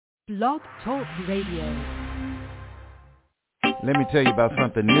Blog Talk Radio. Let me tell you about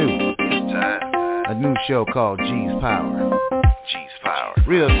something new. It's time. A new show called G's Power. G's Power.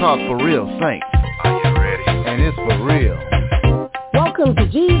 Real talk for real saints. Are you ready? And it's for real. Welcome to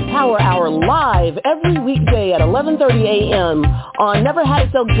G's Power Hour live every weekday at 11:30 a.m. on Never Had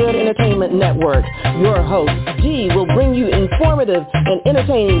It So Good Entertainment Network. Your host, G, will bring you informative and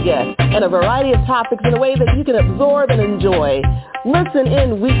entertaining guests and a variety of topics in a way that you can absorb and enjoy. Listen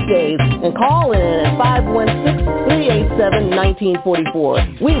in weekdays and call in at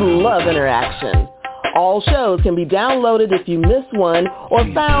 516-387-1944. We love interaction. All shows can be downloaded if you miss one or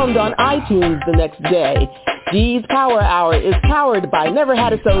found on iTunes the next day. G's Power Hour is powered by Never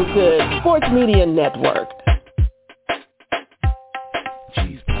Had It So Good Sports Media Network.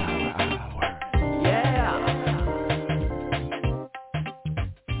 G's Power Hour. Yeah.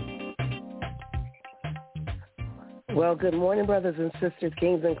 Well, good morning, brothers and sisters,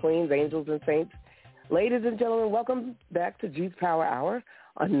 kings and queens, angels and saints. Ladies and gentlemen, welcome back to G's Power Hour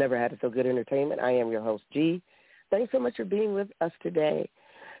on Never Had It So Good Entertainment. I am your host, G. Thanks so much for being with us today.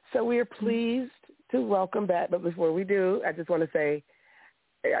 So we are pleased to welcome back, but before we do, I just want to say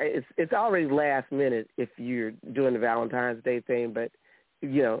it's already last minute if you're doing the Valentine's Day thing, but,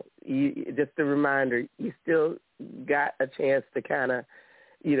 just a reminder, you still got a chance to kind of,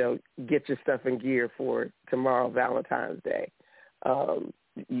 get your stuff in gear for tomorrow, Valentine's Day.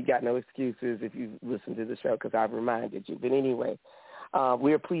 You got no excuses if you listen to the show because I've reminded you. But anyway,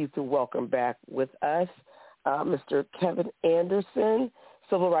 we are pleased to welcome back with us Mr. Kevin Anderson,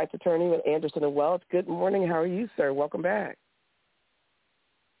 civil rights attorney with Anderson & Welch. Good morning. How are you, sir? Welcome back.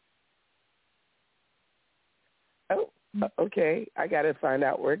 Oh, okay. I got to find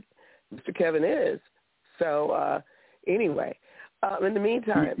out where Mr. Kevin is. So anyway, in the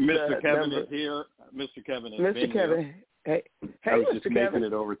meantime. Mr. Kevin is here. Mr. Kevin is here. Mr. Kevin. Hey, I was Mr. just Kevin. making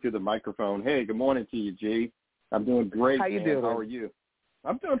it over to the microphone. Hey, good morning to you, G. I'm doing great. How you man. doing? How are you?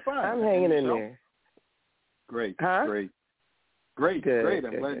 I'm doing fine. I'm hanging in there. Great. Huh? Great. Good, Great.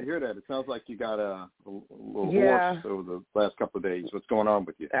 I'm good, glad good. to hear that. It sounds like you got a little Yeah. horse over the last couple of days. What's going on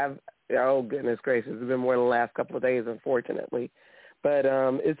with you? Oh, goodness gracious. It's been more than the last couple of days, unfortunately. But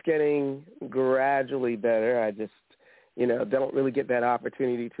it's getting gradually better. I just, don't really get that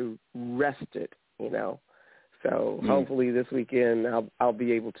opportunity to rest it, So hopefully this weekend I'll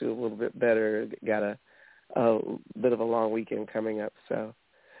be able to a little bit better. Got a bit of a long weekend coming up. So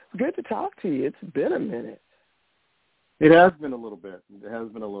good to talk to you. It's been a minute. It has been a little bit. And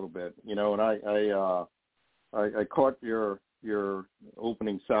I caught your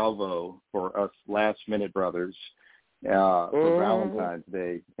opening salvo for us last minute brothers for Valentine's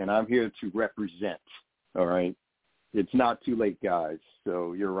Day, and I'm here to represent. All right, it's not too late, guys.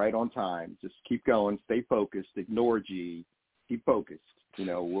 So you're right on time. Just keep going. Stay focused. Ignore G. Keep focused.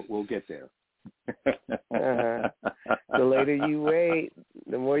 We'll get there. The later you wait,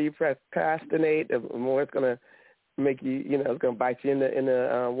 the more you procrastinate, the more it's gonna make you, it's gonna bite you in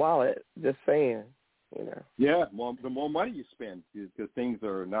the wallet. Just saying, Yeah, well, the more money you spend because things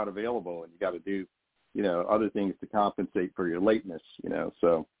are not available, and you got to do, other things to compensate for your lateness.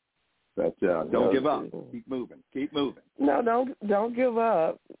 So, but don't give up. Keep moving. Keep moving. No, don't give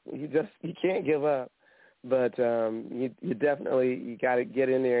up. You can't give up. But you definitely you got to get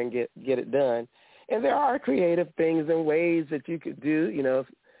in there and get it done. And there are creative things and ways that you could do.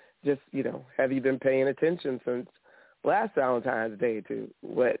 Have you been paying attention since last Valentine's Day to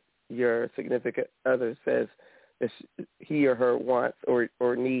what your significant other says that he or her wants or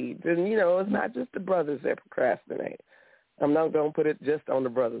needs? And it's not just the brothers that procrastinate. I'm not going to put it just on the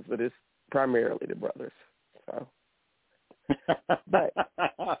brothers, but it's primarily the brothers. So. But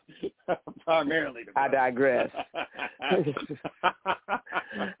primarily the I digress.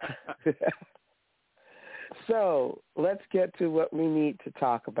 So let's get to what we need to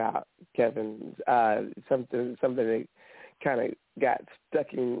talk about, Kevin. Something that kind of got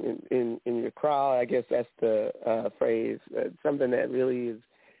stuck in your craw. I guess that's the phrase. Something that really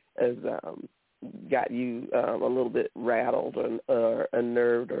has got you a little bit rattled or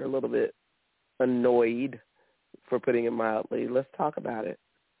unnerved or a little bit annoyed, for putting it mildly. Let's talk about it.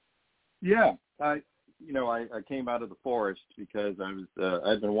 Yeah, I came out of the forest because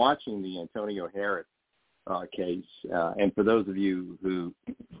I've been watching the Antonio Harris case, and for those of you who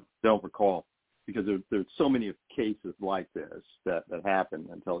don't recall, because there's so many cases like this that happen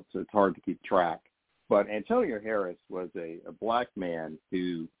until it's hard to keep track. But Antonio Harris was a black man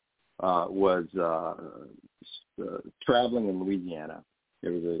who was traveling in Louisiana.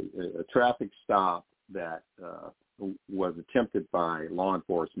 There was a traffic stop that was attempted by law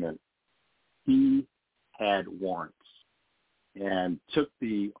enforcement. He had warrants and took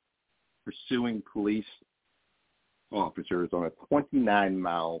the pursuing police officers on a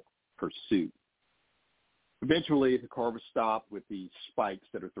 29-mile pursuit. Eventually, the car was stopped with these spikes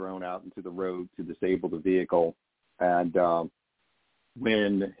that are thrown out into the road to disable the vehicle. And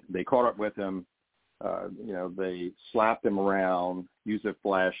when they caught up with him, they slapped him around, used a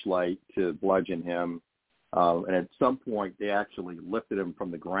flashlight to bludgeon him. And at some point, they actually lifted him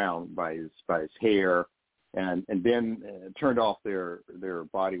from the ground by his hair and then turned off their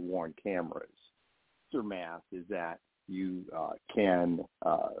body-worn cameras. Aftermath is that you can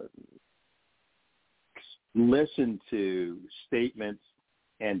listen to statements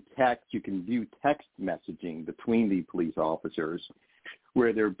and text. You can view text messaging between the police officers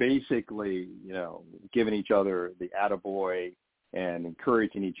where they're basically, giving each other the attaboy and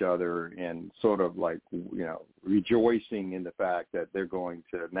encouraging each other and sort of like, rejoicing in the fact that they're going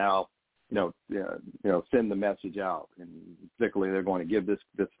to now, send the message out. And particularly they're going to give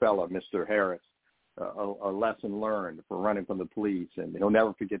this fella, Mr. Harris, a lesson learned for running from the police, and he'll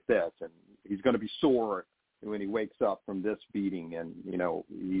never forget this. And he's going to be sore when he wakes up from this beating, and,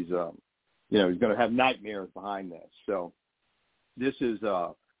 he's going to have nightmares behind this. So this is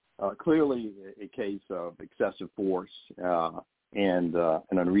clearly a case of excessive force and an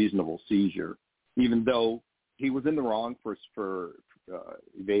unreasonable seizure, even though he was in the wrong for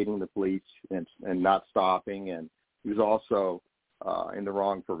evading the police and not stopping, and he was also in the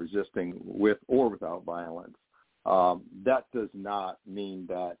wrong for resisting with or without violence. That does not mean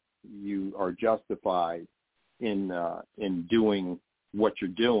that you are justified in doing what you're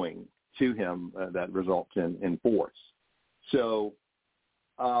doing to him that results in force. So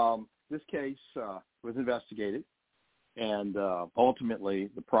this case was investigated, and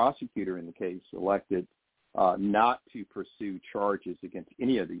ultimately the prosecutor in the case elected not to pursue charges against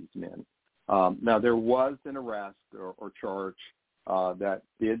any of these men. Now, there was an arrest or charge that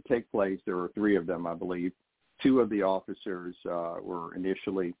did take place. There were 3 of them, I believe. 2 of the officers were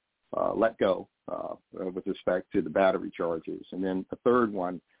initially let go with respect to the battery charges. And then the 3rd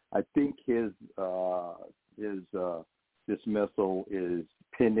one, I think his dismissal is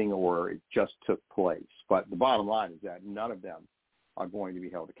pending or it just took place. But the bottom line is that none of them are going to be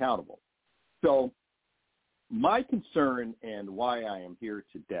held accountable. So my concern and why I am here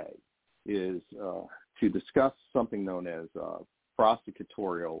today is to discuss something known as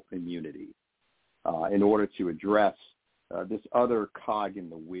prosecutorial immunity in order to address this other cog in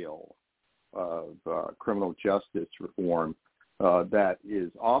the wheel of criminal justice reform that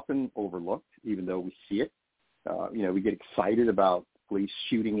is often overlooked, even though we see it. We get excited about police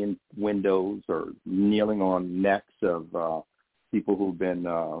shooting in windows or kneeling on necks of people who've been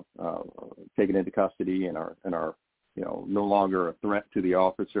taken into custody and are no longer a threat to the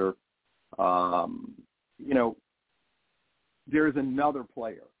officer. There's another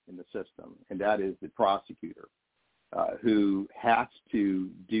player in the system, and that is the prosecutor, who has to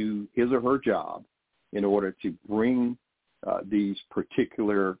do his or her job in order to bring these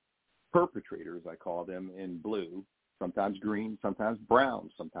particular perpetrators, I call them in blue, sometimes green, sometimes brown,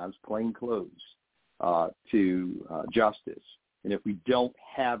 sometimes plain clothes, to justice. And if we don't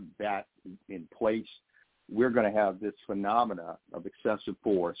have that in place, we're going to have this phenomena of excessive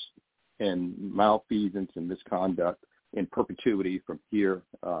force and malfeasance and misconduct in perpetuity from here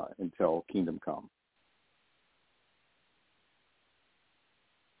until kingdom come.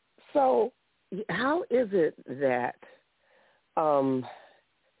 So how is it that,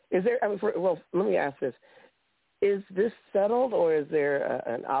 is there, let me ask this. Is this settled, or is there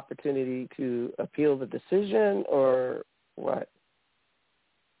an opportunity to appeal the decision, or what?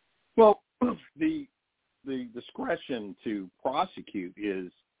 Well, the discretion to prosecute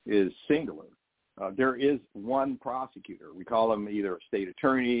is singular. There is one prosecutor. We call him either a state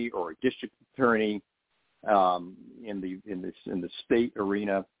attorney or a district attorney in the state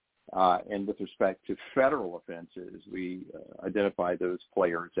arena. And with respect to federal offenses, we identify those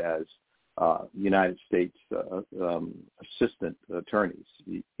players as United States assistant attorneys.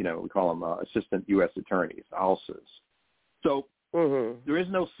 We call them assistant U.S. attorneys, ALSAs. So there is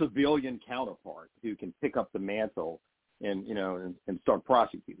no civilian counterpart who can pick up the mantle and start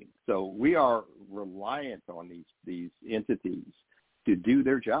prosecuting. So we are reliant on these entities to do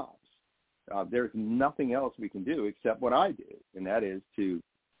their jobs. There's nothing else we can do except what I do, and that is to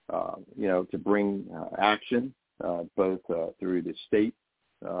bring action both through the state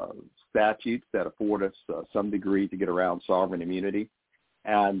statutes that afford us some degree to get around sovereign immunity,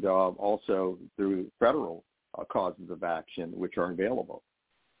 and also through federal causes of action which are available.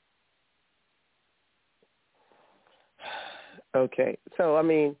 Okay, so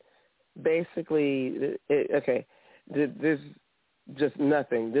basically, there's just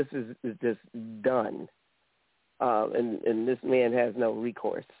nothing. This is just done. And this man has no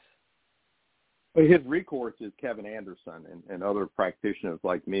recourse. Well, his recourse is Kevin Anderson and other practitioners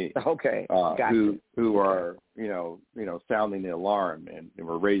like me. Okay, gotcha. Who are sounding the alarm and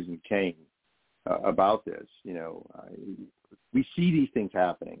we're raising Cain about this. We see these things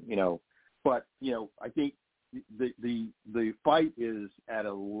happening. But I think the fight is at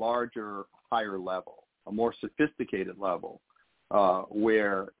a larger, higher level, a more sophisticated level,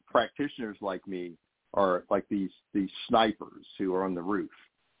 where practitioners like me are like these snipers who are on the roof,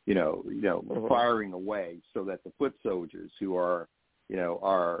 firing away, so that the foot soldiers who are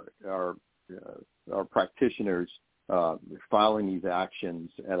practitioners filing these actions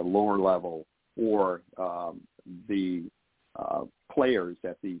at a lower level, or the players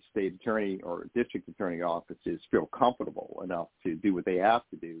at the state attorney or district attorney offices feel comfortable enough to do what they have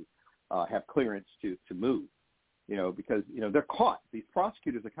to do, have clearance to move, because they're caught. These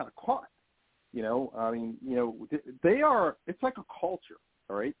prosecutors are kind of caught. They are. It's like a culture.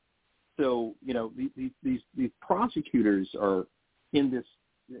 All right. So, these prosecutors are in this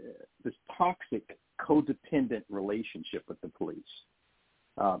toxic, codependent relationship with the police.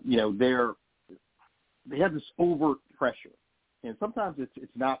 They have this overt pressure, and sometimes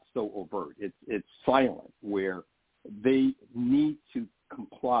it's not so overt. It's silent, where they need to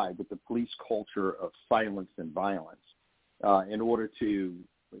comply with the police culture of silence and violence in order to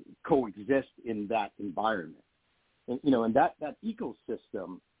coexist in that environment. And that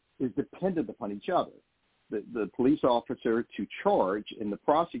ecosystem is dependent upon each other. The police officer to charge and the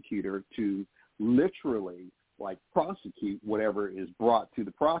prosecutor to literally prosecute whatever is brought to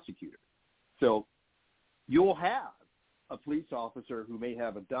the prosecutor. So you'll have a police officer who may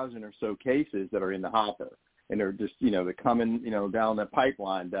have a dozen or so cases that are in the hopper, and they're just, they're coming, down the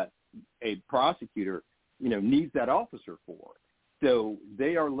pipeline that a prosecutor, needs that officer for. So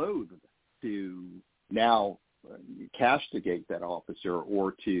they are loath to now castigate that officer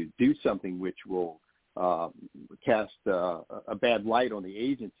or to do something which will cast a bad light on the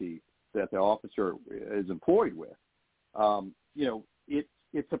agency that the officer is employed with.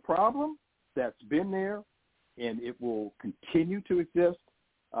 It's a problem that's been there, and it will continue to exist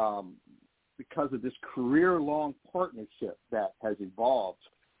because of this career-long partnership that has evolved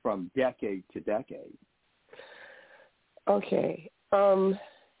from decade to decade. Okay.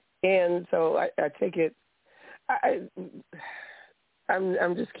 And so I take it,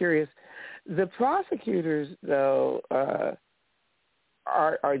 I'm just curious. The prosecutors, though,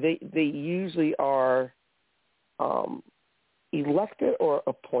 are they usually are elected or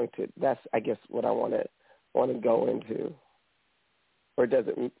appointed? That's, I guess, what I want to go into. Or does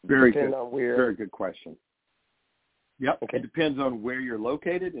it depend on where? Very good question. Yep. Okay. It depends on where you're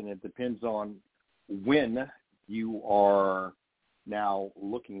located, and it depends on when you are now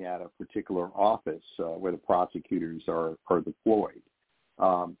looking at a particular office where the prosecutors are deployed.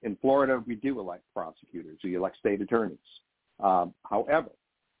 In Florida, we do elect prosecutors. We elect state attorneys. However,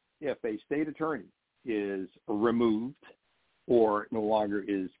 if a state attorney is removed or no longer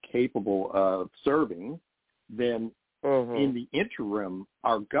is capable of serving, then in the interim,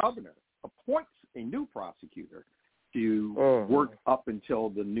 our governor appoints a new prosecutor to work up until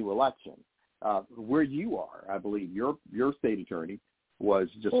the new election. Where you are, I believe your state attorney was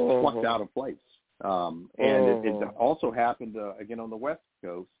just plucked out of place. And it also happened, again, on the West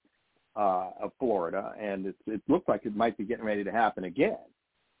Coast of Florida, and it looked like it might be getting ready to happen again.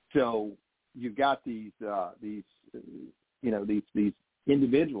 So you've got these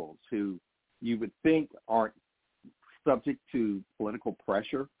individuals who you would think aren't subject to political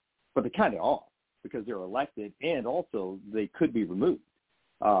pressure, but they kind of are because they're elected, and also they could be removed.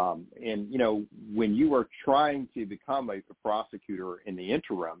 And, when you are trying to become a prosecutor in the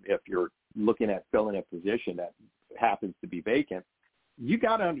interim, if you're looking at filling a position that happens to be vacant, you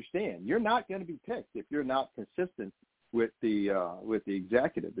got to understand you're not going to be picked if you're not consistent with the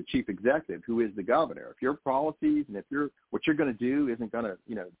executive, the chief executive, who is the governor. If your policies and what you're going to do isn't going to,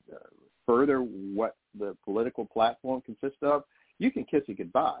 further what the political platform consists of, you can kiss it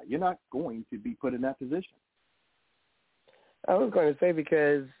goodbye. You're not going to be put in that position. I was going to say,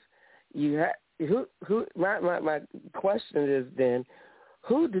 because my question is then,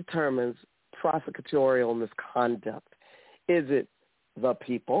 who determines prosecutorial misconduct? Is it the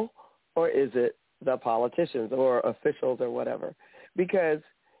people, or is it the politicians or officials or whatever? Because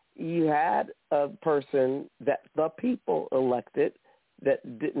you had a person that the people elected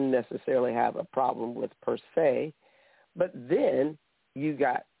that didn't necessarily have a problem with per se, but then you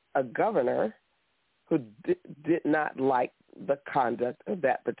got a governor who did not like the conduct of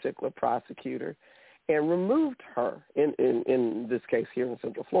that particular prosecutor, and removed her in this case here in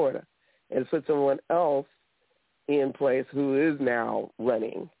Central Florida, and put someone else in place who is now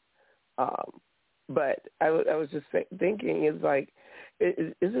running. But I was just thinking, it's like,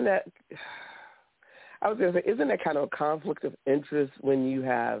 isn't that? I was going to say, isn't that kind of a conflict of interest when you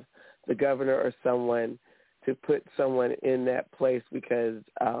have the governor or someone to put someone in that place, because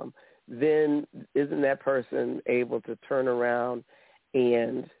then isn't that person able to turn around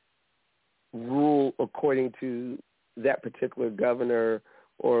and rule according to that particular governor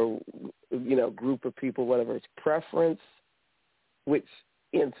or, group of people, whatever its preference, which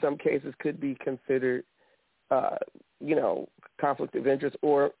in some cases could be considered, conflict of interest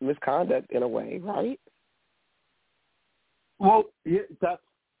or misconduct in a way, right? Well, that's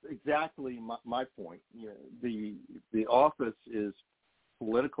exactly my point. The office is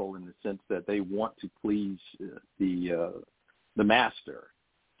political in the sense that they want to please the master,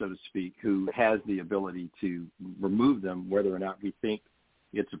 so to speak, who has the ability to remove them, whether or not we think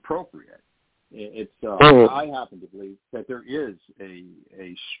it's appropriate. I happen to believe that there is a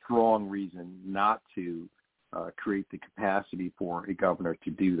strong reason not to create the capacity for a governor to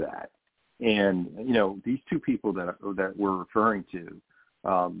do that. And these two people that we're referring to,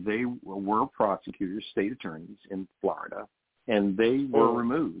 they were prosecutors, state attorneys in Florida, and they were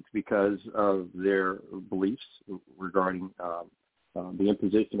removed because of their beliefs regarding the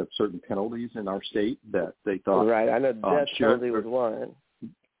imposition of certain penalties in our state that they thought. Right, I know death penalty was one.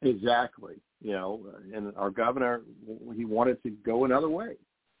 Exactly. And our governor, he wanted to go another way.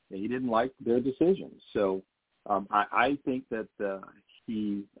 He didn't like their decisions. So I think that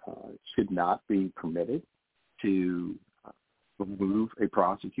he should not be permitted to remove a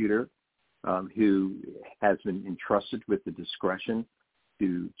prosecutor who has been entrusted with the discretion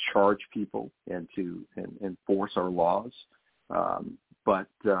to charge people and to enforce our laws. But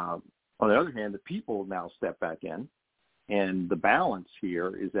on the other hand, the people now step back in, and the balance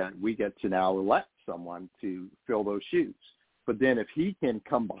here is that we get to now elect someone to fill those shoes. But then if he can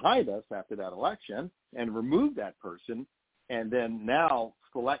come behind us after that election and remove that person, and then now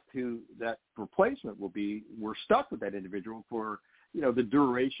select who that replacement will be, we're stuck with that individual for, the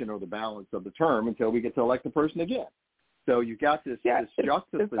duration or the balance of the term until we get to elect the person again. So you got this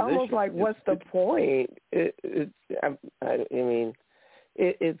juxtaposition. It's almost like, what's the point? There's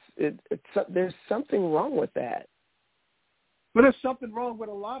something wrong with that. But there's something wrong with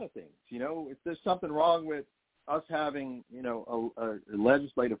a lot of things. If there's something wrong with us having, a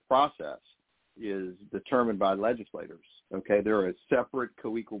legislative process is determined by legislators. Okay, they're a separate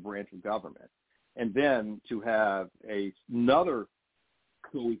co-equal branch of government. And then to have another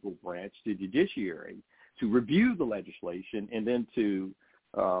co-equal branch, the judiciary, to review the legislation and then to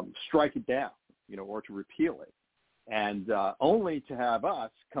strike it down, or to repeal it. And only to have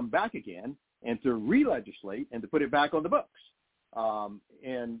us come back again and to re-legislate and to put it back on the books. And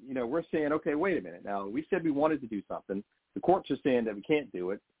we're saying, okay, wait a minute. Now, we said we wanted to do something. The courts are saying that we can't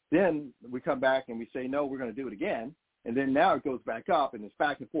do it. Then we come back and we say, no, we're going to do it again. And then now it goes back up, and it's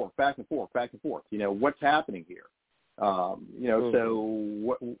back and forth, back and forth, back and forth. What's happening here? So,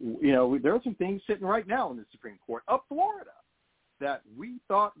 there are some things sitting right now in the Supreme Court of Florida that we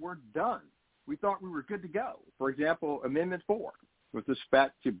thought were done. We thought we were good to go. For example, Amendment 4, with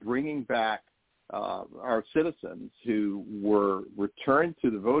respect to bringing back our citizens who were returned to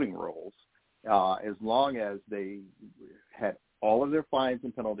the voting rolls as long as they had all of their fines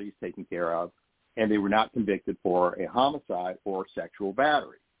and penalties taken care of, and they were not convicted for a homicide or sexual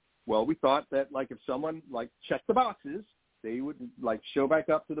battery. Well, we thought that, if someone, checked the boxes, they would, show back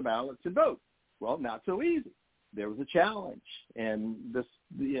up to the ballots and vote. Well, not so easy. There was a challenge, and this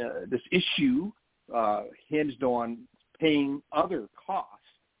issue hinged on paying other costs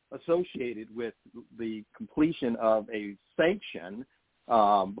associated with the completion of a sanction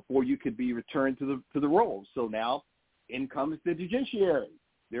before you could be returned to the rolls. So now in comes the judiciary.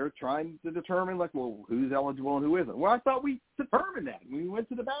 They're trying to determine, who's eligible and who isn't. Well, I thought we determined that when we went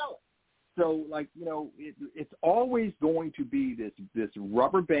to the ballot. So, it's always going to be this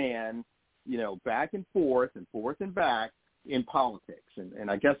rubber band, back and forth and back in politics.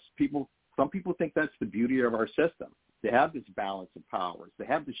 And I guess some people think that's the beauty of our system. They have this balance of powers. They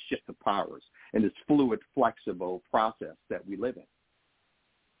have this shift of powers and this fluid, flexible process that we live in.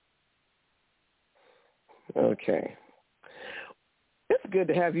 Okay. It's good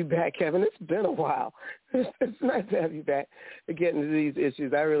to have you back, Kevin. It's been a while. It's nice to have you back to get into these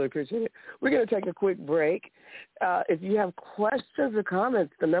issues. I really appreciate it. We're going to take a quick break. If you have questions or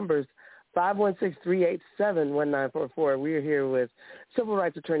comments, the number's 516-387-1944. We're here with civil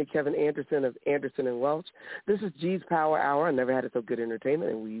rights attorney Kevin Anderson of Anderson & Welch. This is G's Power Hour. I never had it so good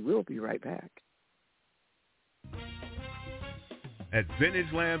entertainment, and we will be right back. At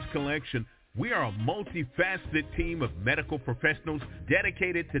Vintage Labs Collection, we are a multifaceted team of medical professionals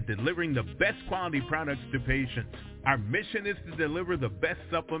dedicated to delivering the best quality products to patients. Our mission is to deliver the best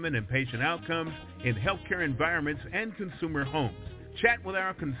supplement and patient outcomes in healthcare environments and consumer homes. Chat with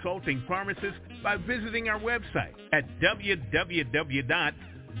our consulting pharmacists by visiting our website at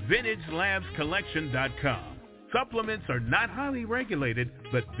www.vintagelabscollection.com. Supplements are not highly regulated,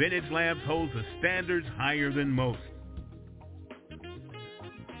 but Vintage Labs holds the standards higher than most.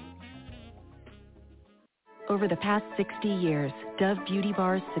 Over the past 60 years, Dove Beauty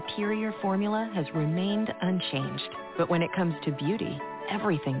Bar's superior formula has remained unchanged. But when it comes to beauty,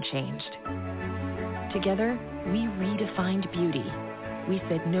 everything changed. Together, we redefined beauty. We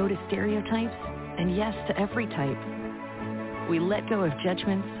said no to stereotypes and yes to every type. We let go of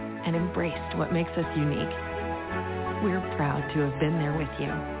judgments and embraced what makes us unique. We're proud to have been there with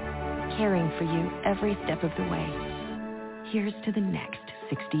you, caring for you every step of the way. Here's to the next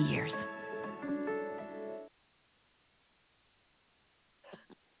 60 years.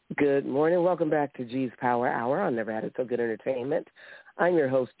 Good morning. Welcome back to G's Power Hour on Never Had It So Good Entertainment. I'm your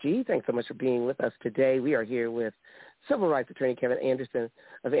host, G. Thanks so much for being with us today. We are here with civil rights attorney Kevin Anderson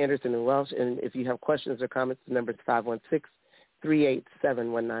of Anderson & Welsh. And if you have questions or comments, the number is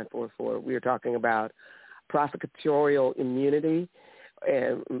 516-387-1944. We are talking about prosecutorial immunity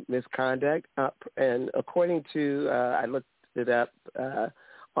and misconduct. And according to, I looked it up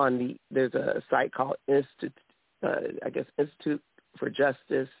there's a site called Institute for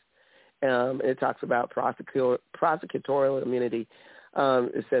Justice. It talks about prosecutorial immunity.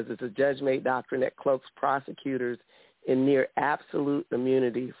 It says it's a judge-made doctrine that cloaks prosecutors in near absolute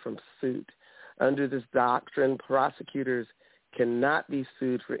immunity from suit. Under this doctrine, prosecutors cannot be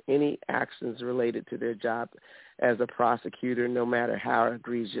sued for any actions related to their job as a prosecutor, no matter how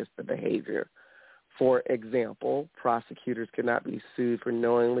egregious the behavior. For example, prosecutors cannot be sued for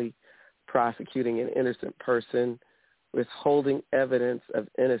knowingly prosecuting an innocent person, withholding evidence of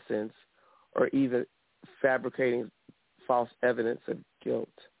innocence, or even fabricating false evidence of guilt.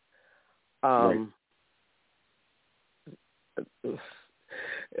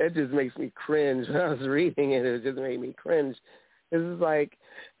 It just makes me cringe. When I was reading it, it just made me cringe. It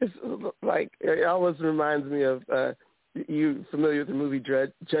almost reminds me of, you familiar with the movie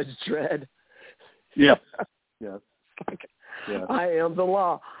Judge Dredd? Yeah. Yes. Yeah. I am the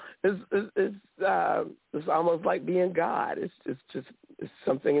law. It's almost like being God. It's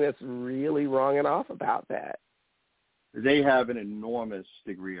something that's really wrong and off about that. They have an enormous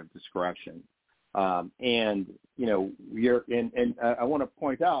degree of discretion, and I want to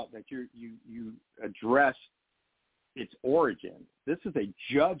point out that you address its origin. This is a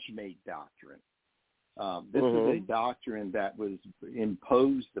judge-made doctrine. This is a doctrine that was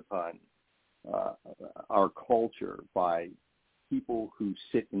imposed upon our culture by people who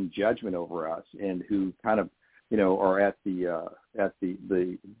sit in judgment over us and who kind of, are at the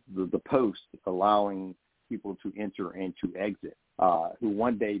post, allowing people to enter and to exit. Who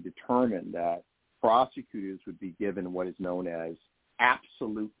one day determined that prosecutors would be given what is known as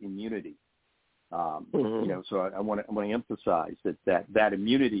absolute immunity. So I want to emphasize that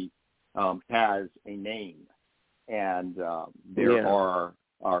immunity has a name, and there are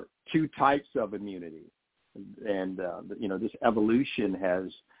two types of immunity. And, this evolution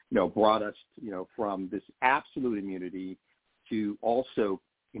has, brought us, from this absolute immunity to also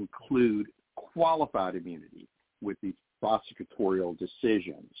include qualified immunity with these prosecutorial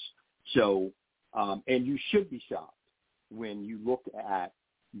decisions. So, and you should be shocked when you look at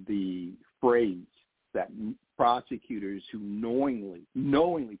the phrase that prosecutors who knowingly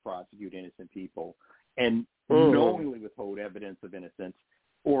prosecute innocent people and knowingly withhold evidence of innocence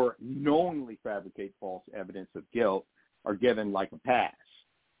or knowingly fabricate false evidence of guilt are given like a pass.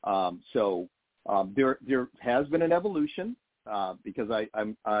 There has been an evolution because I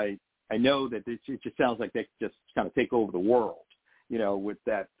know that it just sounds like they just kind of take over the world, with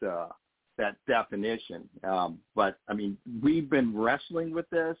that definition. But I mean, we've been wrestling with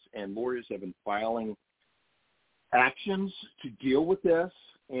this, and lawyers have been filing actions to deal with this.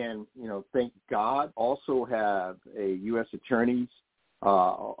 And thank God, also have a U.S. attorneys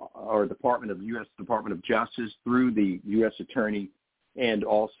or U.S. Department of Justice through the U.S. Attorney and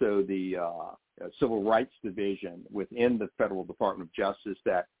also the Civil Rights Division within the Federal Department of Justice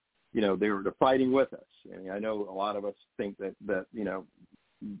that, they're fighting with us. I mean, I know a lot of us think that the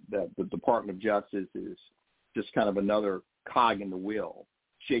Department of Justice is just kind of another cog in the wheel,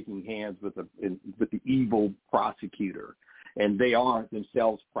 shaking hands with the evil prosecutor. And they are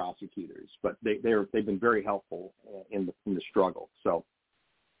themselves prosecutors, but they've been very helpful in the struggle. So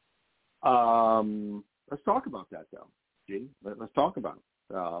let's talk about that, though, G. Let's talk about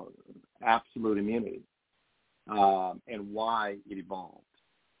absolute immunity and why it evolved.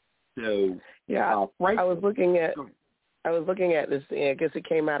 So, I was looking at this. I guess it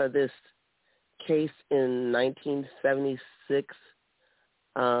came out of this case in 1976.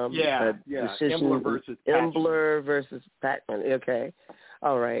 Imbler versus Pachman. Okay,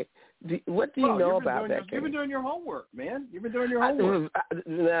 all right. What do you know about that case? You've been doing your homework, man. You've been doing your homework.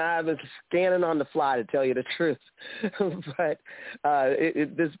 I've been scanning on the fly, to tell you the truth. But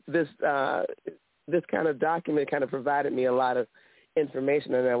this kind of document kind of provided me a lot of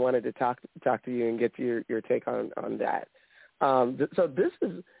information, and I wanted to talk to you and get your take on that. So this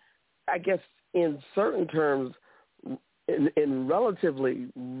is, I guess, in certain terms, in relatively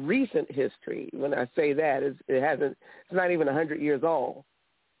recent history. When I say that, it's not even 100 years old.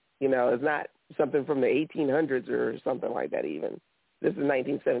 It's not something from the 1800s or something like that even. This is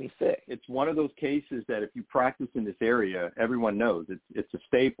 1976. It's one of those cases that if you practice in this area, everyone knows it's a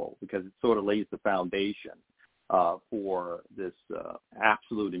staple because it sort of lays the foundation for this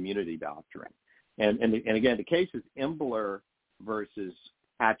absolute immunity doctrine. And again, the case is Imbler versus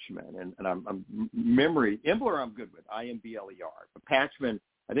Pachman, and Imbler I'm good with, I-M-B-L-E-R. But Pachman,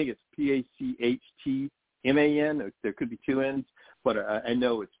 I think it's P-A-C-H-T-M-A-N. There could be two N's, but I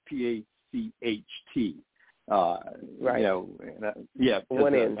know it's P-A-C-H-T. Right.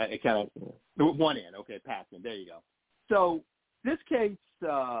 One N. One N. Okay, Pachman. There you go. So this case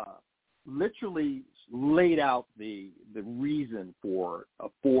literally laid out the reason for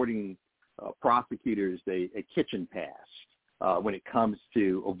affording prosecutors a kitchen pass when it comes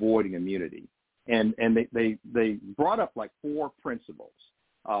to avoiding immunity, and they brought up like four principles.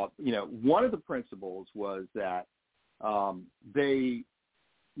 One of the principles was that they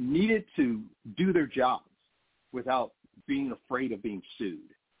needed to do their jobs without being afraid of being sued.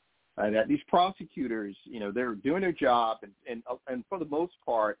 That these prosecutors, they're doing their job, and for the most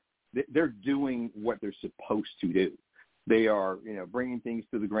part, they're doing what they're supposed to do. They are, bringing things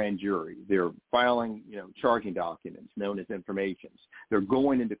to the grand jury. They're filing, charging documents known as informations. They're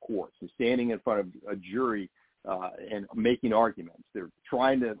going into courts and standing in front of a jury and making arguments. They're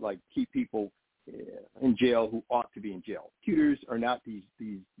trying to keep people in jail who ought to be in jail. Prosecutors are not these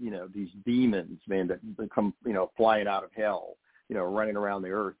demons, man, that come, flying out of hell, running around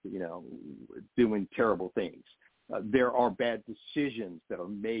the earth, doing terrible things. There are bad decisions that are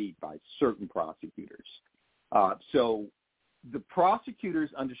made by certain prosecutors. So the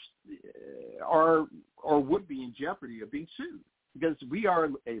prosecutors would be in jeopardy of being sued because we are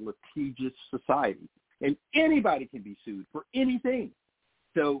a litigious society, and anybody can be sued for anything.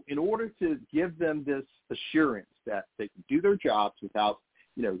 So in order to give them this assurance that they can do their jobs without,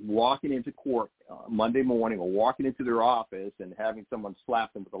 walking into court Monday morning or walking into their office and having someone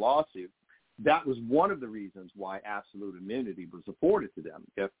slap them with a lawsuit, that was one of the reasons why absolute immunity was afforded to them.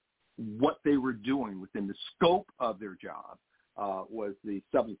 If what they were doing within the scope of their job was the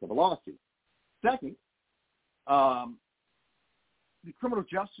subject of a lawsuit. Second, the criminal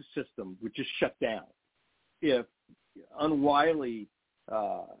justice system would just shut down if wily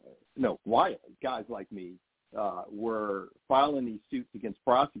guys like me were filing these suits against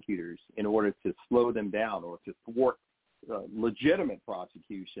prosecutors in order to slow them down or to thwart legitimate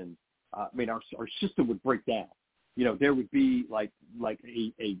prosecution. Our system would break down. There would be like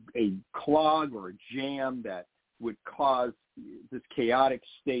a clog or a jam that would cause this chaotic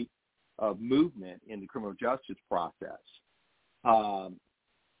state of movement in the criminal justice process.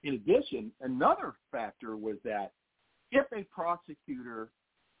 In addition, another factor was that if a prosecutor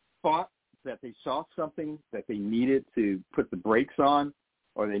thought that they saw something that they needed to put the brakes on,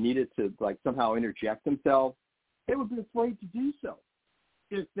 or they needed to somehow interject themselves, they would be afraid to do so.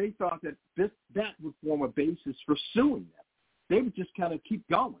 If they thought that that would form a basis for suing them, they would just kind of keep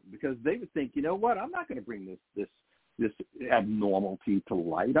going because they would think, you know what, I'm not going to bring this abnormality to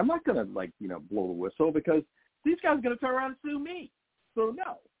light. I'm not going to blow the whistle because these guys are going to turn around and sue me. So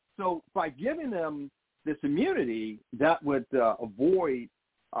no. So by giving them this immunity, that would avoid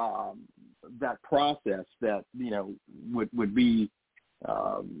that process that would be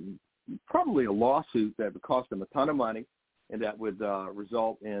probably a lawsuit that would cost them a ton of money, and that would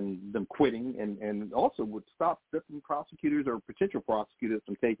result in them quitting, and also would stop different prosecutors or potential prosecutors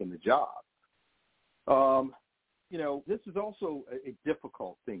from taking the job. This is also a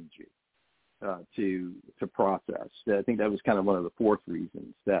difficult thing, G, to process. I think that was kind of one of the fourth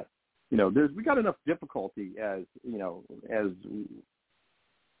reasons that we got enough difficulty as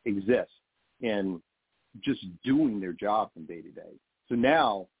exists in just doing their job from day to day. So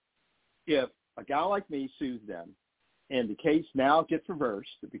now, if a guy like me sues them, and the case now gets reversed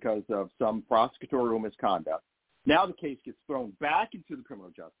because of some prosecutorial misconduct. Now the case gets thrown back into the criminal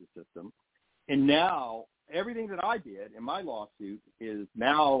justice system, and now everything that I did in my lawsuit is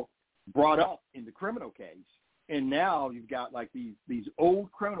now brought up in the criminal case, and now you've got like these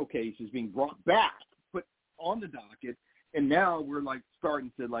old criminal cases being brought back, put on the docket, and now we're like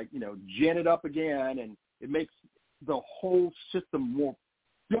starting to gin it up again, and it makes the whole system more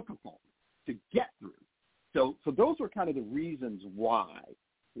difficult to get through. So those are kind of the reasons why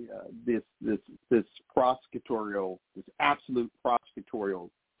this absolute prosecutorial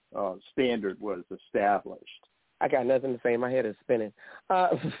standard was established. I got nothing to say. My head is spinning.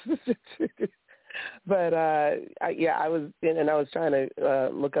 But I was trying to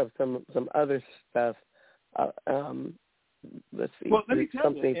look up some other stuff. Let's see. Well, let me tell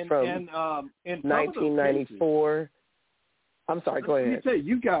something you, from in 1994. I'm sorry. Go ahead. Let me tell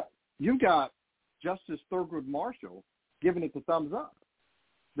you, you got Justice Thurgood Marshall giving it the thumbs up.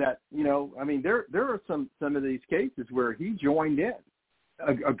 That there are some of these cases where he joined in,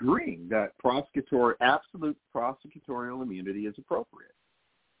 agreeing that absolute prosecutorial immunity is appropriate.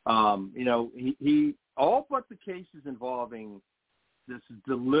 He all but the cases involving this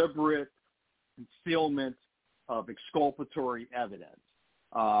deliberate concealment of exculpatory evidence.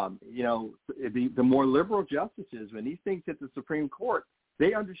 The more liberal justices, when these things hit the Supreme Court,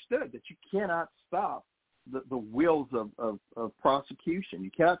 they understood that you cannot stop the wheels of prosecution.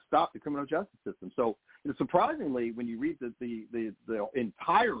 You cannot stop the criminal justice system. So, surprisingly, when you read the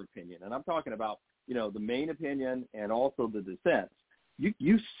entire opinion, and I'm talking about the main opinion and also the dissents,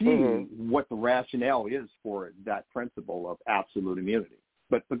 you see what the rationale is for that principle of absolute immunity.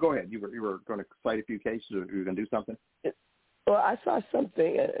 But go ahead. You were going to cite a few cases, or you were going to do something? Well, I saw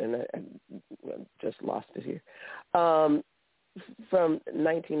something, and I just lost it here. From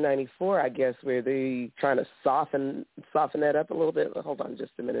 1994, I guess, where they trying to soften that up a little bit. Hold on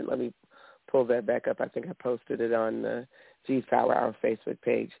just a minute. Let me pull that back up. I think I posted it on the G's Power Hour Facebook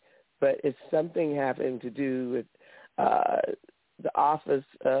page. But it's something having to do with the Office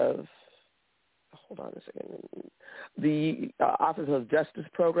of, hold on a second, the Office of Justice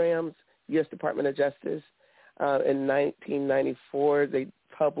Programs, U.S. Department of Justice. In 1994, they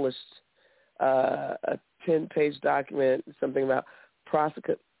published a 10-page document, something about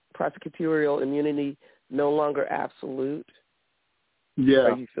prosecutorial immunity no longer absolute. Yeah,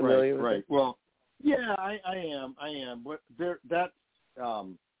 are you familiar with it? Well, yeah, I am. But that's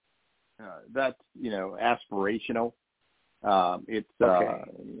aspirational. It's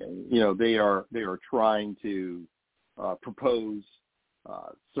they are trying to propose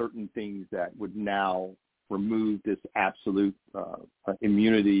certain things that would now remove this absolute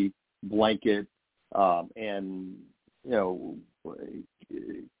immunity blanket, and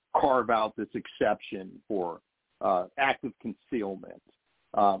carve out this exception for active concealment.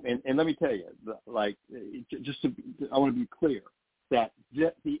 And let me tell you, I want to be clear that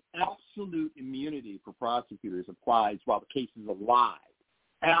the absolute immunity for prosecutors applies while the case is alive.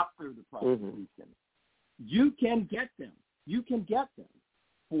 After the prosecution, you can get them. You can get them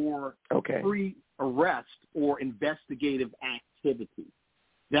for pre-arrest or investigative activity.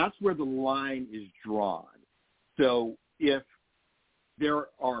 That's where the line is drawn. So if there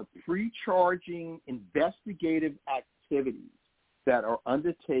are pre-charging investigative activities that are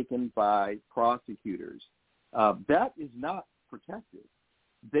undertaken by prosecutors, that is not protected.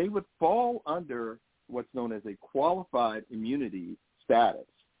 They would fall under what's known as a qualified immunity status.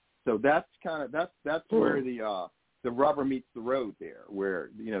 So that's where the rubber meets the road there, where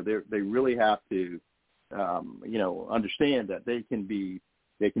they really have to understand that they can be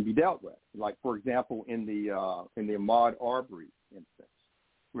dealt with. Like, for example, in the Ahmaud Arbery instance,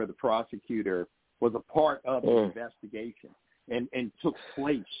 where the prosecutor was a part of the investigation and took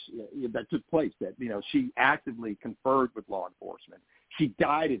place that she actively conferred with law enforcement. She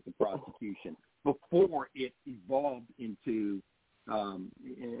guided the prosecution before it evolved into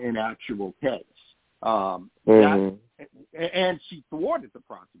an actual case. And she thwarted the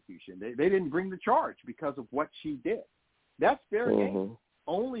prosecution. They didn't bring the charge because of what she did. That's fair game.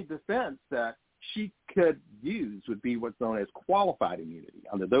 Only defense that she could use would be what's known as qualified immunity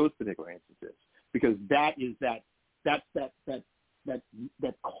under those particular instances, because that is that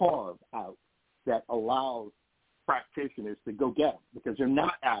carve out that allows practitioners to go get them because they're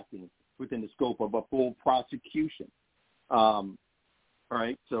not acting within the scope of a full prosecution. All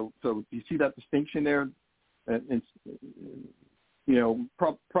right, so do you see that distinction there? And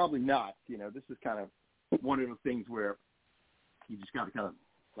probably not. This is kind of one of those things where you just got to kind of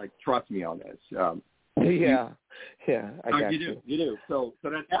trust me on this. I got you do. So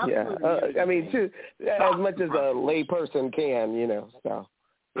that's absolutely. I mean, too, as much as a layperson can, So,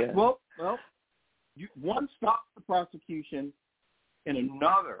 yeah. Well, one stops the prosecution, and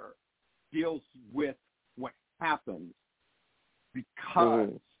another deals with what happens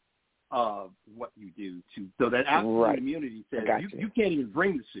because of what you do to. So that absolute immunity says you can't even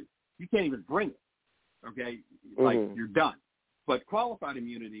bring the suit. You can't even bring it. Okay, like you're done. But qualified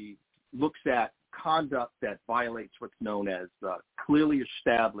immunity looks at conduct that violates what's known as clearly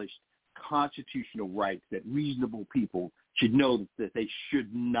established constitutional rights that reasonable people should know that they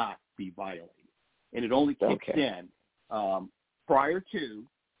should not be violated. And it only kicks in prior to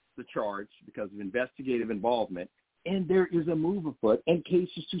the charge because of investigative involvement, and there is a move afoot and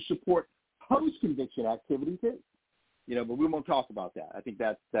cases to support post-conviction activity too. But we won't talk about that. I think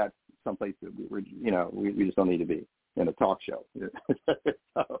that's someplace that we just don't need to be in a talk show.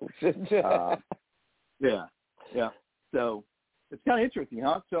 Yeah. So it's kind of interesting,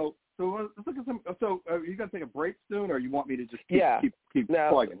 huh? So let's look at some. So are you going to take a break soon, or you want me to just keep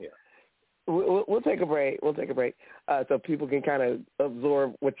plugging here? We'll take a break. So people can kind of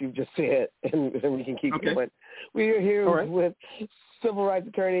absorb what you just said, and we can keep going. We are here with civil rights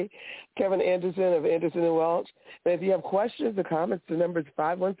attorney Kevin Anderson of Anderson & Welch. And if you have questions or comments, the number is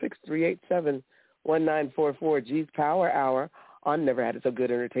 516-387-1944. G's Power Hour on Never Had It So Good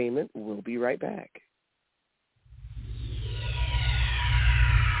Entertainment. We'll be right back.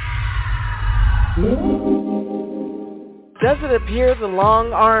 Does it appear the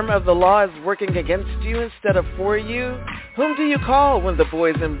long arm of the law is working against you instead of for you? Whom do you call when the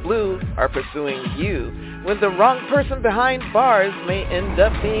boys in blue are pursuing you? When the wrong person behind bars may end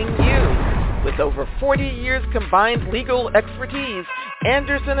up being you? With over 40 years combined legal expertise,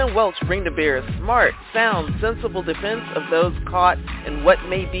 Anderson & Welch bring to bear a smart, sound, sensible defense of those caught in what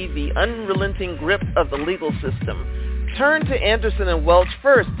may be the unrelenting grip of the legal system. Turn to Anderson & Welch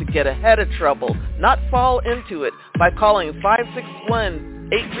first to get ahead of trouble, not fall into it, by calling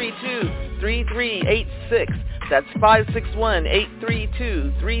 561-832-3386. That's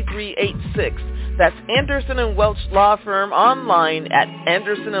 561-832-3386. That's Anderson & Welch Law Firm online at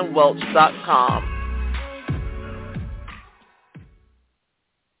andersonandwelch.com.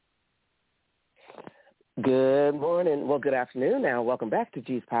 Good morning. Well, good afternoon now. Welcome back to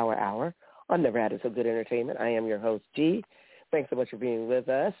G's Power Hour on Never Had It So Good Entertainment. I am your host, G. Thanks so much for being with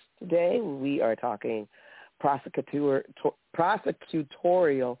us today. We are talking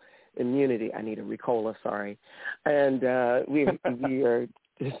prosecutorial immunity. I need a Ricola, sorry. And we are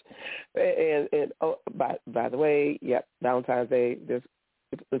just, and by the way, Valentine's Day, the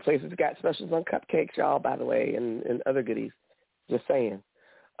places got specials on cupcakes, y'all, by the way, and other goodies. Just saying.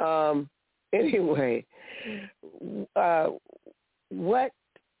 Anyway, how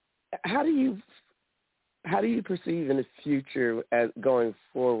do you perceive in the future as going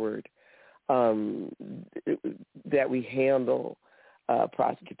forward that we handle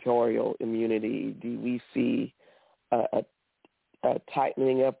prosecutorial immunity? Do we see a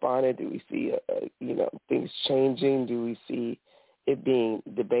tightening up on it? Do we see things changing? Do we see it being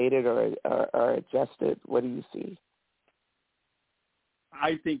debated or adjusted? What do you see?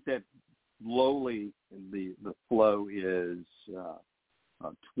 I think that slowly the flow is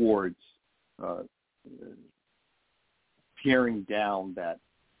towards tearing down that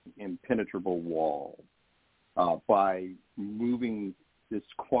impenetrable wall by moving this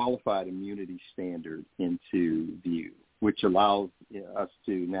qualified immunity standard into view, which allows us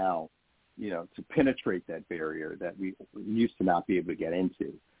to now, to penetrate that barrier that we used to not be able to get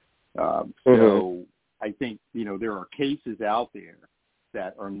into. So I think, there are cases out there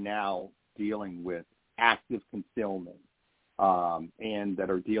that are now dealing with active concealment and that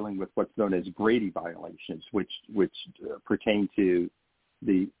are dealing with what's known as Brady violations, which pertain to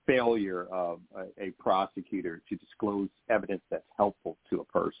the failure of a prosecutor to disclose evidence that's helpful to a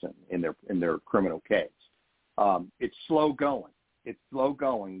person in their criminal case. It's slow going. It's slow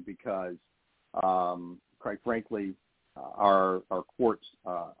going because, quite frankly, our courts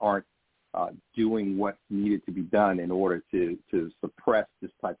aren't doing what's needed to be done in order to suppress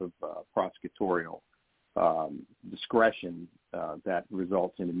this type of prosecutorial discretion that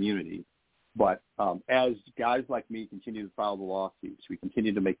results in immunity. But as guys like me continue to file the lawsuits, we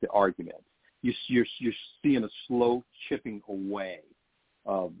continue to make the arguments, you're seeing a slow chipping away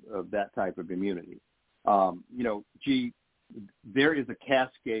of that type of immunity. There is a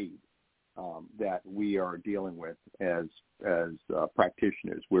cascade that we are dealing with as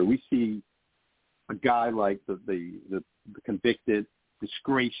practitioners, where we see a guy like the convicted,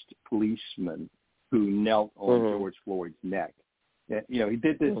 disgraced policeman who knelt on George Floyd's neck He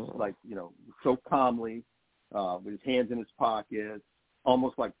did this so calmly, with his hands in his pockets,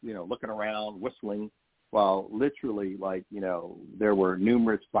 almost like, looking around, whistling, while literally, there were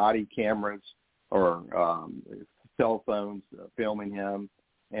numerous body cameras or cell phones filming him.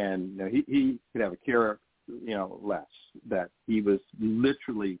 And he could have a care, less, that he was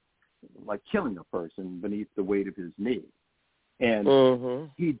literally like killing a person beneath the weight of his knee. And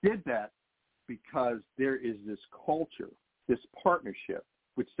he did that because there is this culture, this partnership,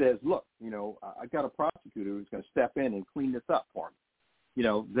 which says, look, I got a prosecutor who's going to step in and clean this up for me.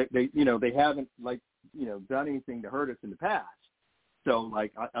 They haven't done anything to hurt us in the past. So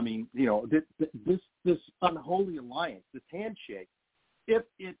this unholy alliance, this handshake, if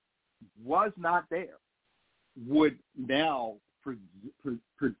it was not there, would now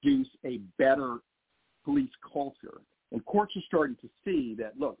produce a better police culture. And courts are starting to see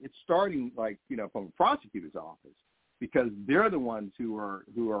that, look, it's starting from a prosecutor's office, because they're the ones who are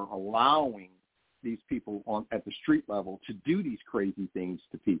allowing these people at the street level to do these crazy things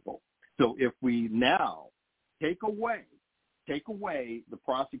to people. So if we now take away the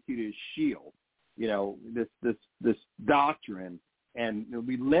prosecutor's shield, this doctrine, and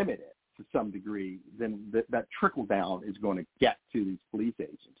we limit it to some degree, then that trickle down is going to get to these police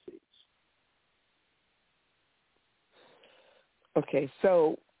agencies. Okay,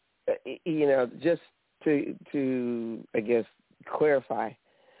 so just to I guess clarify,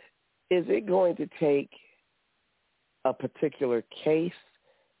 is it going to take a particular case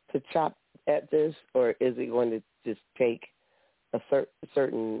to chop at this, or is it going to just take a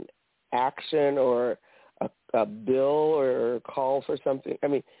certain action or a bill or a call for something? I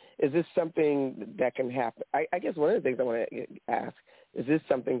mean, is this something that can happen? I guess one of the things I want to ask, is this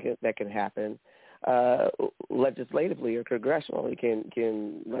something that can happen legislatively or congressionally? Can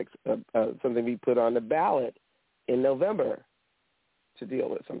something be put on the ballot in November to deal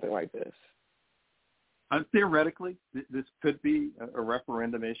with something like this? Theoretically, this could be a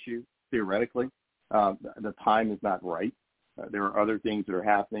referendum issue. Theoretically, the time is not right. There are other things that are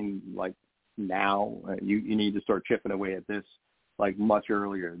happening now. You need to start chipping away at this much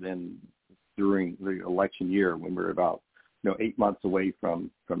earlier than during the election year, when we're about 8 months away from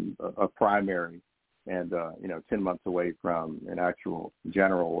a primary and 10 months away from an actual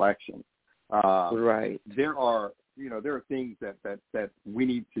general election. Right. There are things that we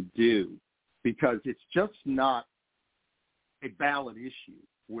need to do, because it's just not a ballot issue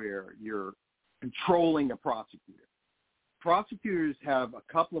where you're controlling a prosecutor. Prosecutors have a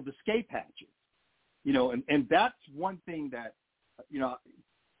couple of escape hatches, and that's one thing that,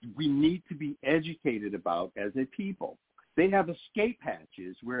 we need to be educated about as a people. They have escape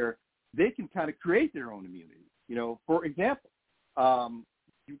hatches where they can kind of create their own immunity. For example,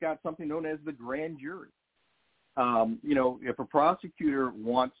 you've got something known as the grand jury. If a prosecutor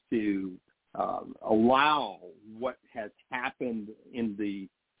wants to allow what has happened in the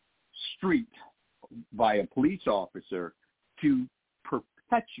street by a police officer to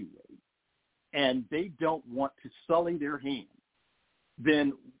perpetuate, and they don't want to sully their hands,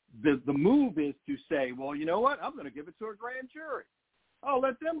 then the move is to say, well, you know what, I'm going to give it to a grand jury. I'll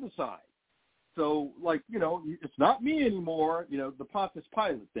let them decide. So, it's not me anymore, the Pontius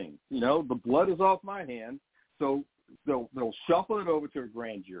Pilate thing. The blood is off my hands, so they'll shuffle it over to a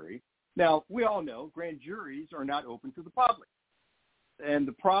grand jury. Now, we all know grand juries are not open to the public, and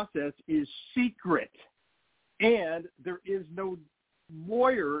the process is secret, and there is no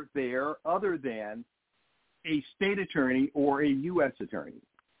lawyer there other than a state attorney or a U.S. attorney.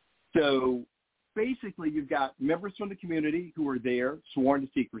 So basically, you've got members from the community who are there, sworn to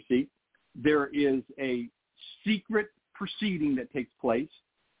secrecy. There is a secret proceeding that takes place.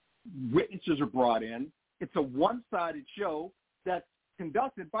 Witnesses are brought in. It's a one-sided show that's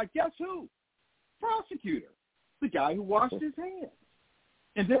conducted by, guess who? Prosecutor, the guy who washed his hands.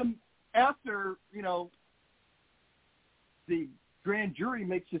 And then after, the grand jury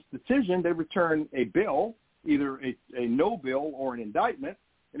makes this decision, they return a bill, either a no bill or an indictment.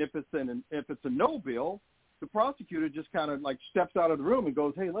 And if it's a no bill, the prosecutor just kind of steps out of the room and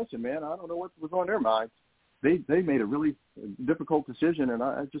goes, hey, listen, man, I don't know what was on their minds. They made a really difficult decision, and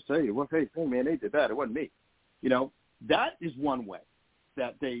I just say, well, hey, man, they did that. It wasn't me. That is one way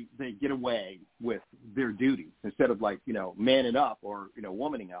that they get away with their duty, instead of manning up or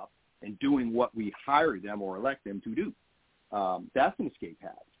womaning up and doing what we hire them or elect them to do. That's an escape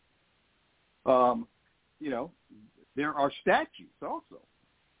hatch. There are statutes also.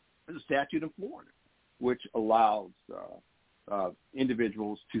 There's a statute in Florida which allows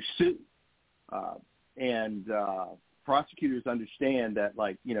individuals to sue, and prosecutors understand that,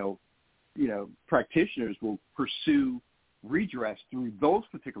 practitioners will pursue redress through those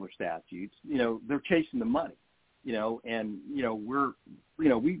particular statutes, they're chasing the money, and,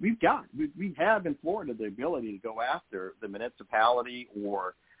 we have in Florida the ability to go after the municipality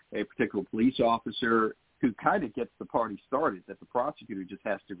or a particular police officer who kind of gets the party started that the prosecutor just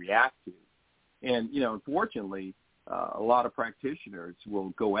has to react to. And, unfortunately, a lot of practitioners will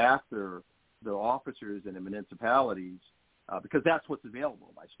go after the officers in the municipalities because that's what's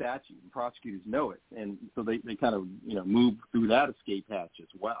available by statute, and prosecutors know it. And so they kind of, move through that escape hatch as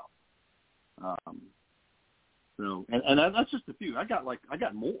well. And that's just a few. I got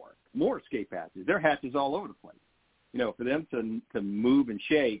more escape hatches. There are hatches all over the place, for them to move and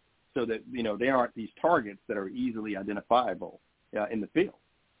shake so that, they aren't these targets that are easily identifiable in the field.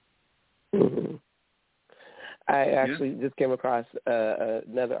 Mm-hmm. I actually just came across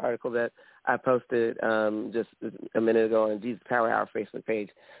another article that I posted just a minute ago on Jesus Power Hour Facebook page.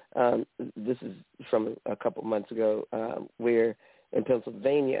 This is from a couple months ago where in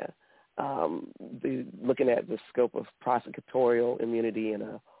Pennsylvania, looking at the scope of prosecutorial immunity in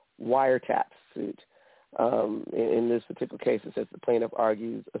a wiretap suit. In this particular case, it says the plaintiff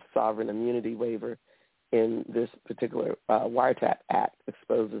argues a sovereign immunity waiver in this particular wiretap act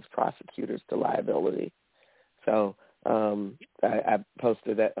exposes prosecutors to liability. So I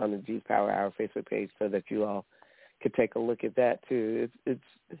posted that on the G's Power Hour Facebook page so that you all could take a look at that too.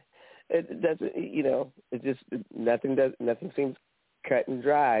 It doesn't, nothing seems cut and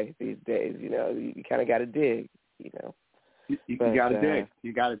dry these days. You kind of got to dig. You got to dig.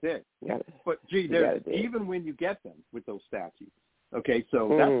 You got to dig. But even when you get them with those statutes, okay, so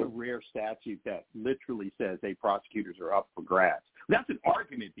that's a rare statute that literally says, hey, prosecutors are up for grabs. That's an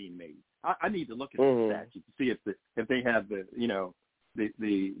argument being made. I need to look at the statute to see if they have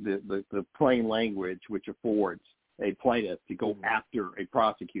the plain language which affords a plaintiff to go after a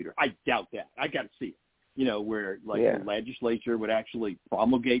prosecutor. I doubt that. I got to see it. Where the legislature would actually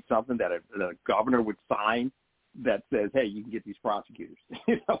promulgate something that a governor would sign that says, hey, you can get these prosecutors.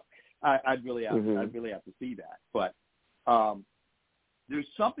 I'd really have to see that. But there's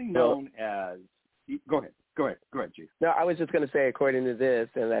something known as. Go ahead, Chief. No, I was just going to say, according to this,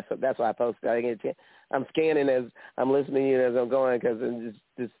 and that's why I posted. I'm scanning as I'm listening to you as I'm going because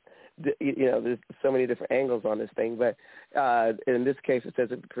there's so many different angles on this thing. But in this case, it says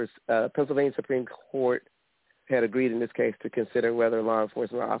that Pennsylvania Supreme Court had agreed in this case to consider whether law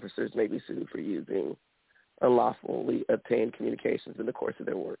enforcement officers may be sued for using unlawfully obtained communications in the course of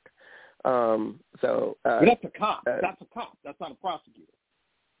their work. But that's a cop. That's a cop. That's not a prosecutor.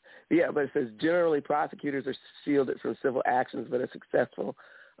 Yeah, but it says generally prosecutors are shielded from civil actions, but a successful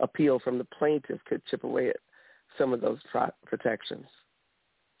appeal from the plaintiff could chip away at some of those protections.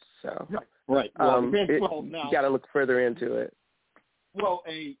 So right. Well, you got to look further into it. Well,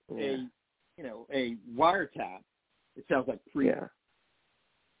 a wiretap. It sounds like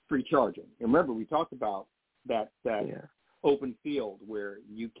pre-charging. And remember, we talked about that open field where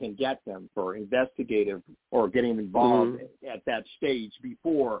you can get them for investigative or getting involved at that stage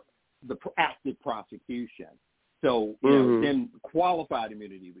before the active prosecution. So, then qualified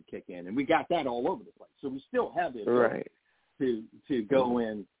immunity would kick in, and we got that all over the place. So we still have it to go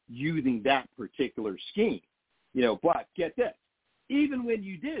in using that particular scheme, but get this, even when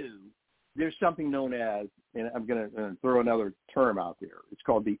you do, there's something known as, and I'm going to throw another term out there, it's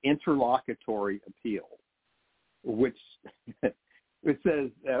called the interlocutory appeal, which it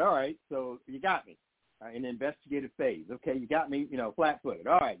says that, all right, so you got me in the investigative phase. Okay, you got me, flat-footed.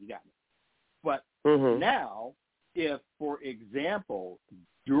 All right, you got me. But now, if, for example,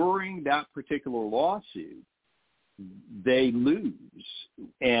 during that particular lawsuit, they lose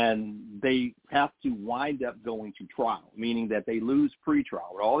and they have to wind up going to trial, meaning that they lose pre-trial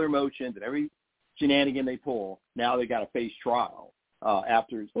with all their motions and every shenanigan they pull, now they got to face trial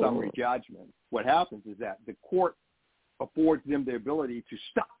after summary judgment. What happens is that the court affords them the ability to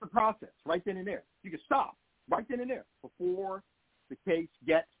stop the process right then and there. You can stop right then and there before the case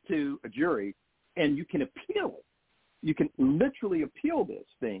gets to a jury, and you can appeal it. You can literally appeal this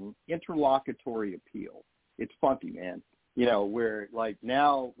thing, interlocutory appeal. It's funky, man. Where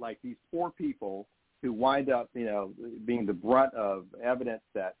now these poor people who wind up, being the brunt of evidence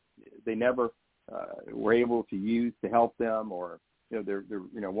that they never were able to use to help them, or they're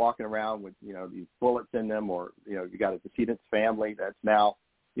walking around with these bullets in them, or you got a decedent's family that's now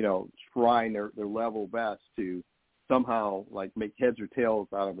trying their level best to somehow make heads or tails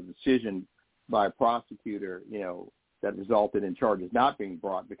out of a decision by a prosecutor that resulted in charges not being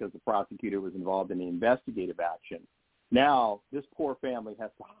brought because the prosecutor was involved in the investigative action. Now this poor family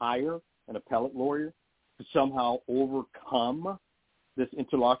has to hire an appellate lawyer to somehow overcome this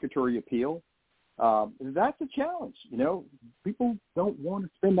interlocutory appeal. That's a challenge. People don't want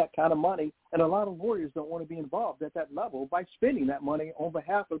to spend that kind of money, and a lot of lawyers don't want to be involved at that level by spending that money on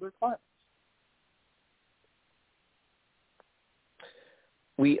behalf of their clients.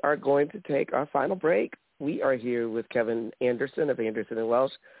 We are going to take our final break. We are here with Kevin Anderson of Anderson &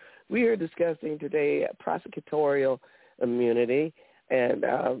 Welsh. We are discussing today prosecutorial immunity and,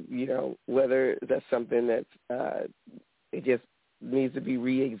 whether that's something that's it just needs to be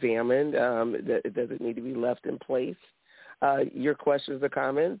reexamined. It doesn't need to be left in place. Your questions or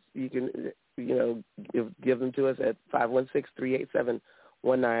comments, you can, give them to us at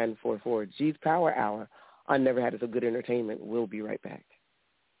 516-387-1944. G's Power Hour on Never Had So Good Entertainment. We'll be right back.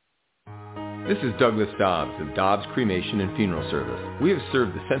 This is Douglas Dobbs of Dobbs Cremation and Funeral Service. We have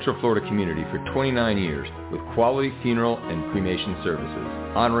served the Central Florida community for 29 years with quality funeral and cremation services.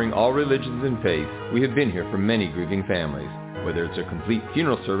 Honoring all religions and faiths, we have been here for many grieving families. Whether it's a complete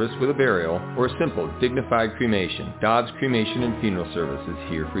funeral service with a burial or a simple, dignified cremation, Dobbs Cremation and Funeral Service is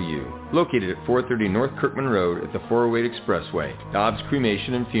here for you. Located at 430 North Kirkman Road at the 408 Expressway, Dobbs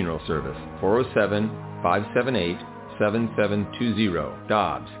Cremation and Funeral Service, 407-578-7720.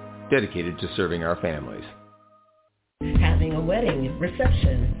 Dobbs, dedicated to serving our families. Having a wedding,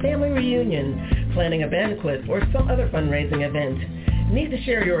 reception, family reunion, planning a banquet, or some other fundraising event. Need to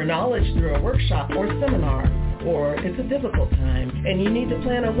share your knowledge through a workshop or seminar, or it's a difficult time and you need to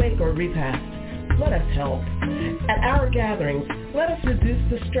plan a wake or repast. Let us help. At our gatherings, let us reduce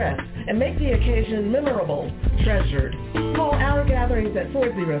the stress and make the occasion memorable, treasured. Call our gatherings at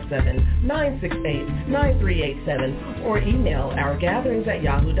 407-968-9387 or email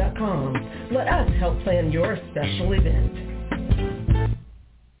ourgatherings@yahoo.com. Let us help plan your special event.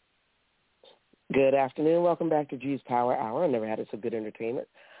 Good afternoon. Welcome back to G's Power Hour. I Never Had So Good Entertainment.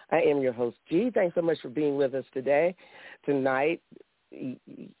 I am your host, G. Thanks so much for being with us today. Tonight,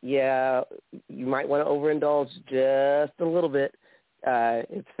 yeah, you might want to overindulge just a little bit.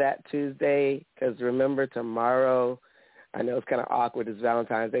 It's Fat Tuesday because remember tomorrow, I know it's kind of awkward, it's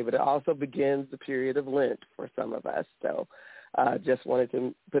Valentine's Day, but it also begins the period of Lent for some of us. So just wanted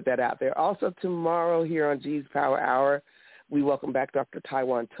to put that out there. Also tomorrow here on G's Power Hour, we welcome back Dr.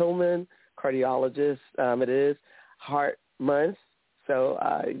 Taiwan Tillman, cardiologist. It is Heart Month, so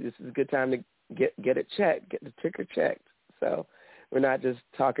this is a good time to get it checked, get the ticker checked. So we're not just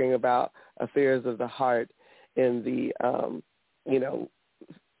talking about affairs of the heart in the,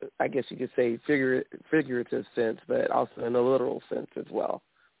 I guess you could say figurative sense, but also in a literal sense as well.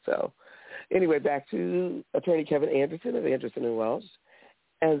 So anyway, back to Attorney Kevin Anderson of Anderson & Welsh.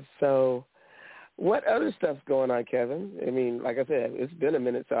 And so what other stuff's going on, Kevin? I mean, like I said, it's been a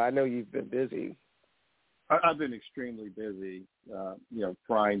minute, so I know you've been busy. I've been extremely busy,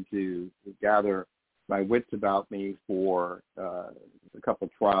 trying to gather my wits about me for a couple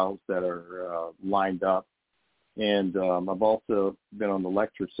of trials that are lined up. And I've also been on the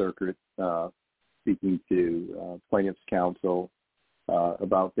lecture circuit speaking to plaintiffs' counsel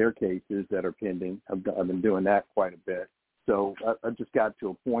about their cases that are pending. I've been doing that quite a bit. So I've just got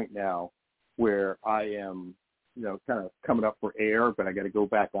to a point now where I am, kind of coming up for air, but I got to go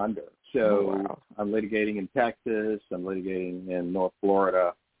back under. So I'm litigating in Texas. I'm litigating in North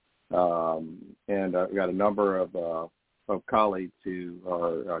Florida. And I've got a number of colleagues who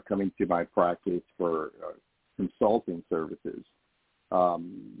are coming to my practice for consulting services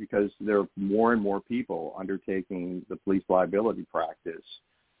because there are more and more people undertaking the police liability practice,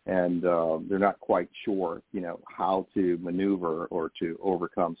 and they're not quite sure, how to maneuver or to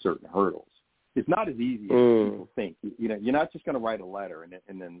overcome certain hurdles. It's not as easy as people think. You're not just going to write a letter and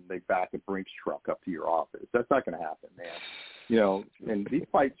then they back a Brinks truck up to your office. That's not going to happen, man. And these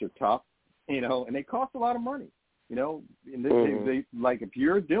fights are tough, and they cost a lot of money, and they like, if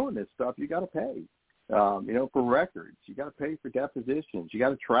you're doing this stuff, you got to pay, for records, you got to pay for depositions, you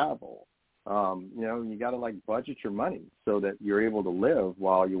got to travel, you got to budget your money so that you're able to live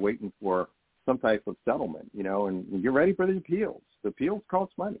while you're waiting for some type of settlement, and you're ready for the appeals. The appeals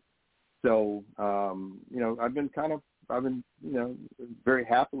cost money. So, I've been very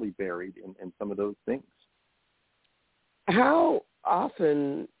happily buried in some of those things. How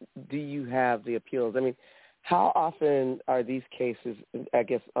often do you have the appeals? I mean, how often are these cases, I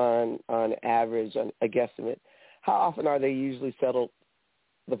guess, on average, on a guesstimate, how often are they usually settled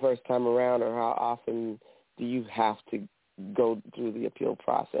the first time around, or how often do you have to go through the appeal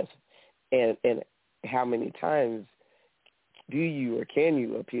process? And how many times do you or can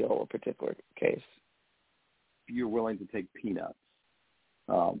you appeal a particular case? You're willing to take peanuts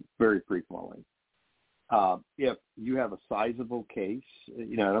very frequently. If you have a sizable case,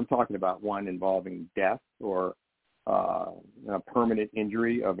 and I'm talking about one involving death or a permanent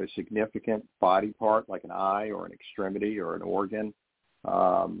injury of a significant body part like an eye or an extremity or an organ.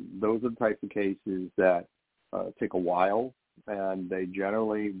 Those are the types of cases that take a while, and they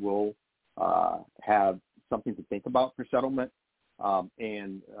generally will have something to think about for settlement.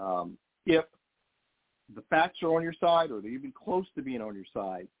 If the facts are on your side or they're even close to being on your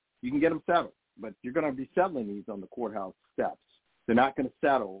side, you can get them settled. But you're going to be settling these on the courthouse steps. They're not going to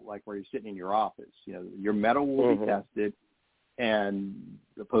settle like where you're sitting in your office. You know, your metal will be tested, and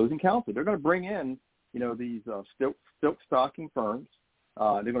the opposing counsel, they're going to bring in, you know, these silk stocking firms.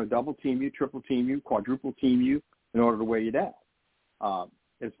 They're going to double team you, triple team you, quadruple team you in order to weigh you down.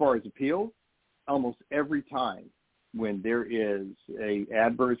 As far as appeals, almost every time when there is a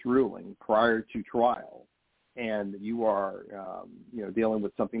adverse ruling prior to trial and you are, dealing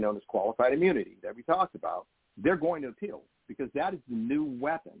with something known as qualified immunity that we talked about, they're going to appeal because that is the new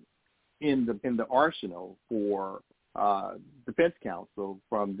weapon in the arsenal for defense counsel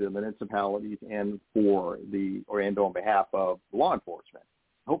from the municipalities and on behalf of law enforcement,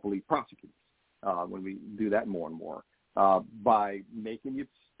 hopefully prosecutors, when we do that more and more, by making you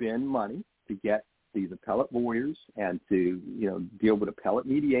spend money to get these appellate lawyers and to, deal with appellate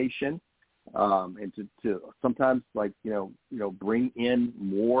mediation, and to sometimes bring in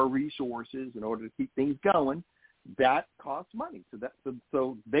more resources in order to keep things going. That costs money.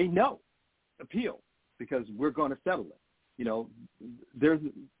 So they know appeal because we're going to settle it. There's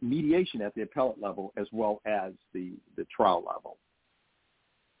mediation at the appellate level as well as the trial level.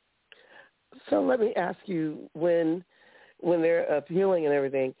 So let me ask you, when they're appealing and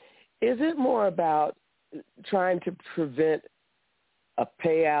everything, is it more about trying to prevent a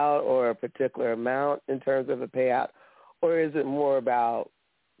payout or a particular amount in terms of a payout, or is it more about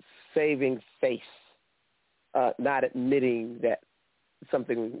saving face, not admitting that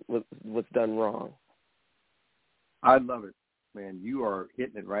something was done wrong? I love it, man. You are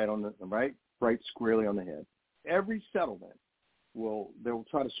hitting it right squarely on the head. Every settlement they'll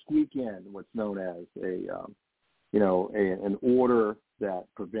try to squeak in what's known as an order that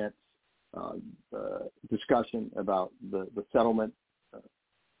prevents discussion about the settlement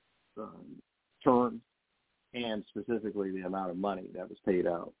terms and specifically the amount of money that was paid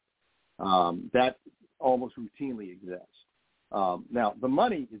out. That almost routinely exists. Now, the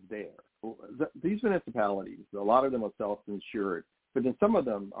money is there. These municipalities, a lot of them are self-insured, but then some of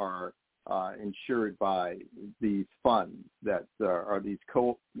them are insured by these funds that are these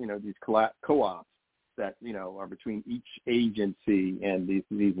co-ops that are between each agency and these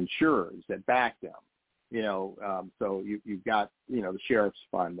insurers that back them. So you've got the sheriff's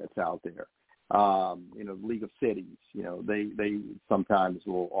fund that's out there. The League of Cities, they sometimes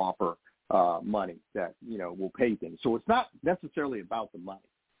will offer money that will pay things. So it's not necessarily about the money.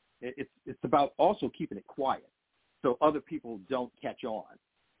 It's about also keeping it quiet so other people don't catch on.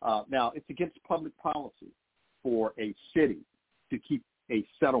 Now, it's against public policy for a city to keep a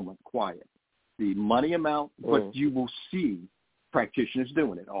settlement quiet. The money amount, but you will see practitioners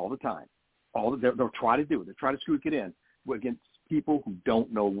doing it all the time. They'll try to do it. They try to squeak it in against people who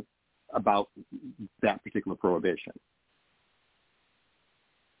don't know about that particular prohibition.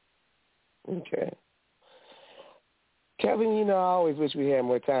 Okay. Kevin, I always wish we had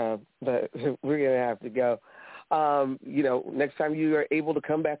more time, but we're going to have to go. Next time you are able to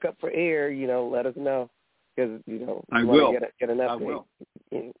come back up for air, let us know because, I will. Get an update. I will.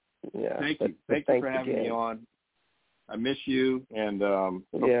 Yeah. Thank you. Thank you for having me on. I miss you, and hope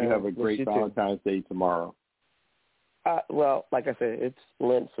you have a great Valentine's Day tomorrow. Well, like I said, it's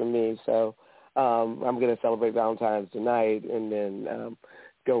Lent for me, so I'm going to celebrate Valentine's tonight and then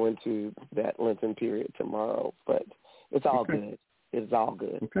go into that Lenten period tomorrow. But it's all good. It's all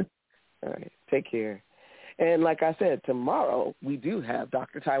good. Okay. All right. Take care. And like I said, tomorrow we do have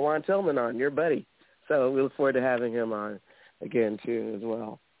Dr. Taiwan Tillman on, your buddy. So we look forward to having him on again, too, as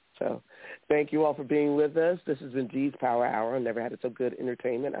well. So thank you all for being with us. This has been G's Power Hour. Never had it so good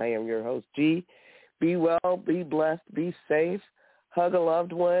entertainment. I am your host, G. Be well, be blessed, be safe. Hug a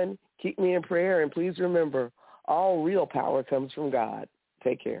loved one. Keep me in prayer. And please remember, all real power comes from God.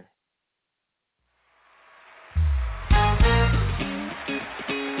 Take care.